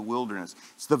tabernacle in the wilderness.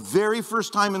 It's the very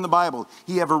first time in the Bible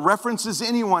he ever references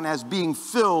anyone as being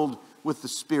filled with the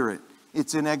Spirit.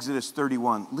 It's in Exodus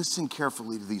 31. Listen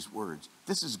carefully to these words.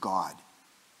 This is God.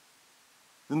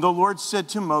 Then the Lord said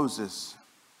to Moses,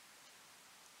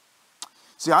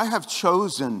 "See, I have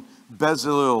chosen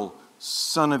Bezalel,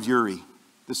 son of Uri,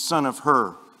 the son of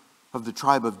Hur, of the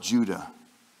tribe of Judah.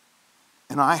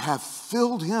 And I have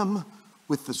filled him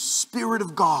with the Spirit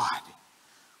of God,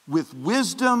 with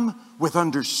wisdom, with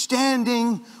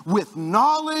understanding, with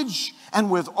knowledge, and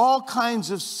with all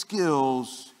kinds of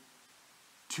skills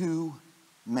to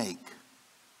make,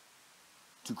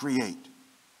 to create,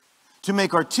 to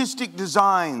make artistic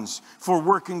designs for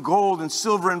work in gold and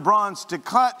silver and bronze, to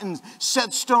cut and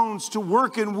set stones, to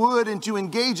work in wood, and to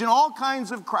engage in all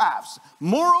kinds of crafts.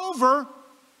 Moreover,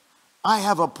 I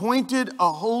have appointed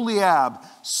Aholiab,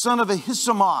 son of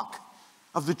Ahisamach,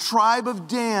 of the tribe of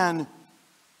Dan,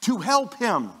 to help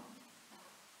him.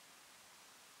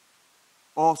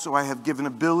 Also, I have given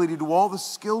ability to all the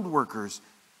skilled workers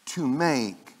to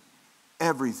make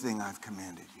everything I've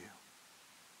commanded you."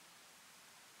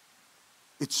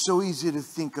 It's so easy to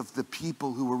think of the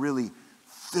people who were really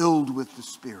filled with the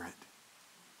Spirit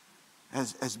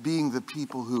as being the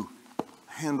people who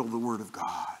handle the Word of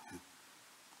God, who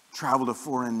travel to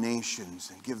foreign nations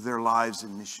and give their lives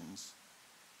in missions.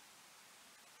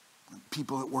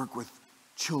 People that work with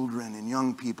children and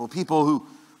young people, people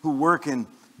who work in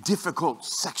difficult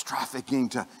sex trafficking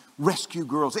to rescue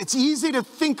girls. It's easy to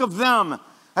think of them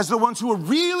as the ones who are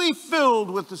really filled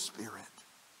with the Spirit.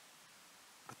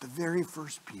 But the very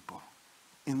first people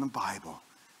in the Bible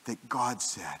that God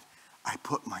said, "I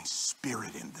put my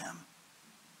Spirit in them,"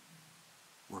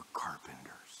 were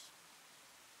carpenters.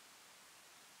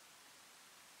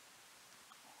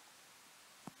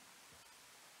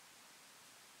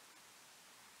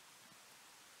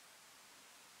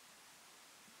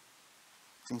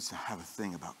 Seems to have a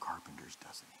thing about carpenters,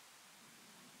 doesn't he?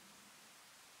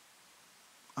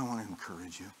 I want to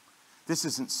encourage you. This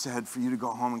isn't said for you to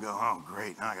go home and go, "Oh,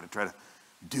 great, now I got to try to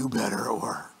do better at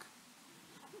work."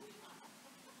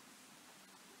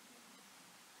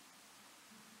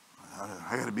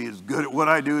 I got to be as good at what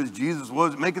I do as Jesus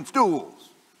was at making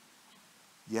stools.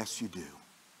 Yes, you do.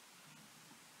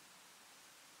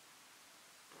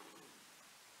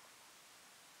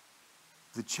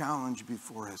 The challenge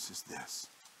before us is this: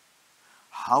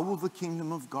 how will the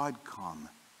kingdom of God come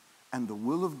and the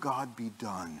will of God be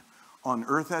done on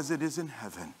earth as it is in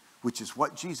heaven, which is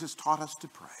what Jesus taught us to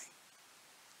pray,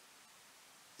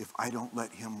 if I don't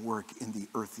let him work in the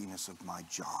earthiness of my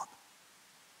job?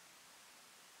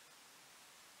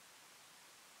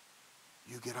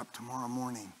 You get up tomorrow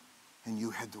morning and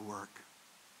you head to work.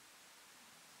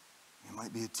 You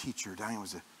might be a teacher. Diane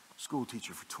was a school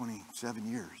teacher for 27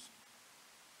 years,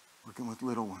 working with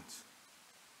little ones.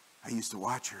 I used to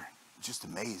watch her, just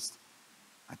amazed.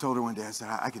 I told her one day, I said,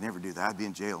 I could never do that. I'd be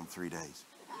in jail in 3 days.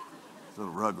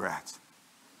 Little rugrats.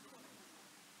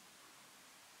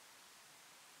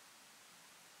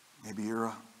 Maybe you're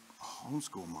a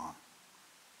homeschool mom.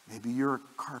 Maybe you're a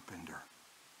carpenter.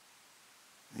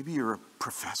 Maybe you're a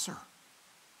professor.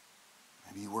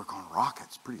 Maybe you work on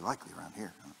rockets. Pretty likely around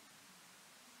here, huh?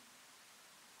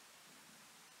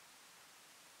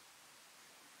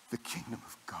 The kingdom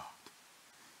of God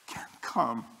can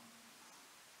come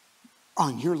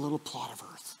on your little plot of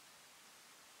earth,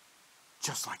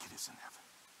 just like it is in heaven.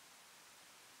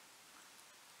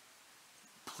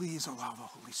 Please allow the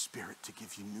Holy Spirit to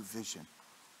give you new vision.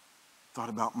 Thought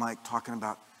about Mike talking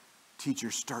about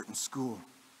teachers starting school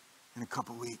in a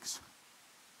couple weeks.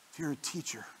 If you're a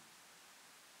teacher,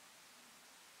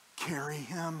 carry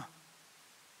him.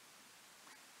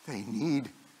 They need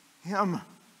him.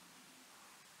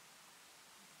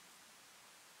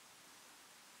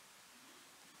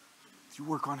 If you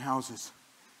work on houses,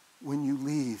 when you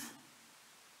leave,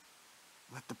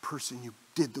 let the person you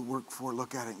did the work for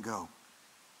look at it and go,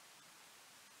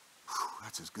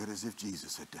 that's as good as if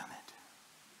Jesus had done it.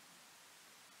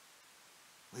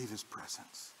 Leave his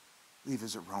presence. Leave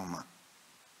his aroma.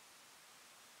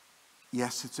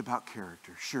 Yes, it's about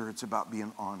character. Sure, it's about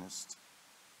being honest.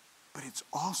 But it's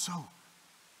also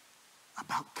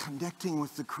about connecting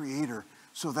with the Creator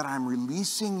so that I'm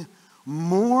releasing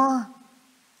more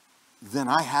than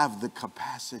I have the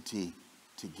capacity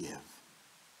to give.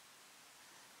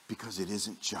 Because it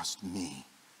isn't just me.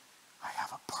 I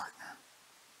have a partner.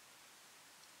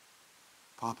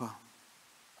 Papa,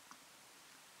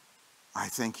 I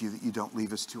thank you that you don't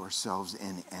leave us to ourselves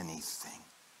in anything.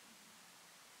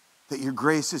 That your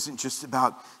grace isn't just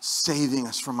about saving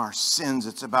us from our sins.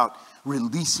 It's about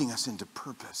releasing us into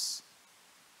purpose.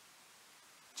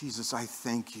 Jesus, I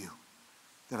thank you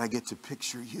that I get to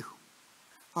picture you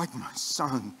like my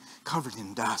son, covered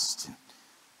in dust and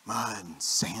mud and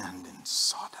sand and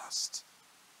sawdust.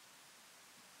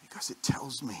 Because it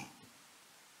tells me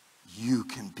you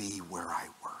can be where I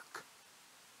work.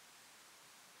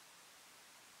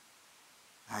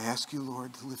 I ask you,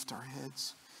 Lord, to lift our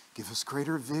heads. Give us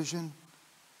greater vision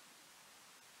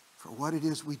for what it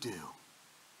is we do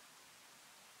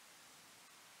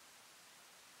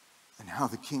and how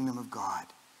the kingdom of God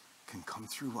can come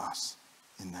through us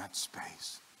in that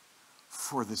space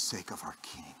for the sake of our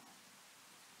King.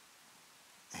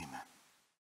 Amen.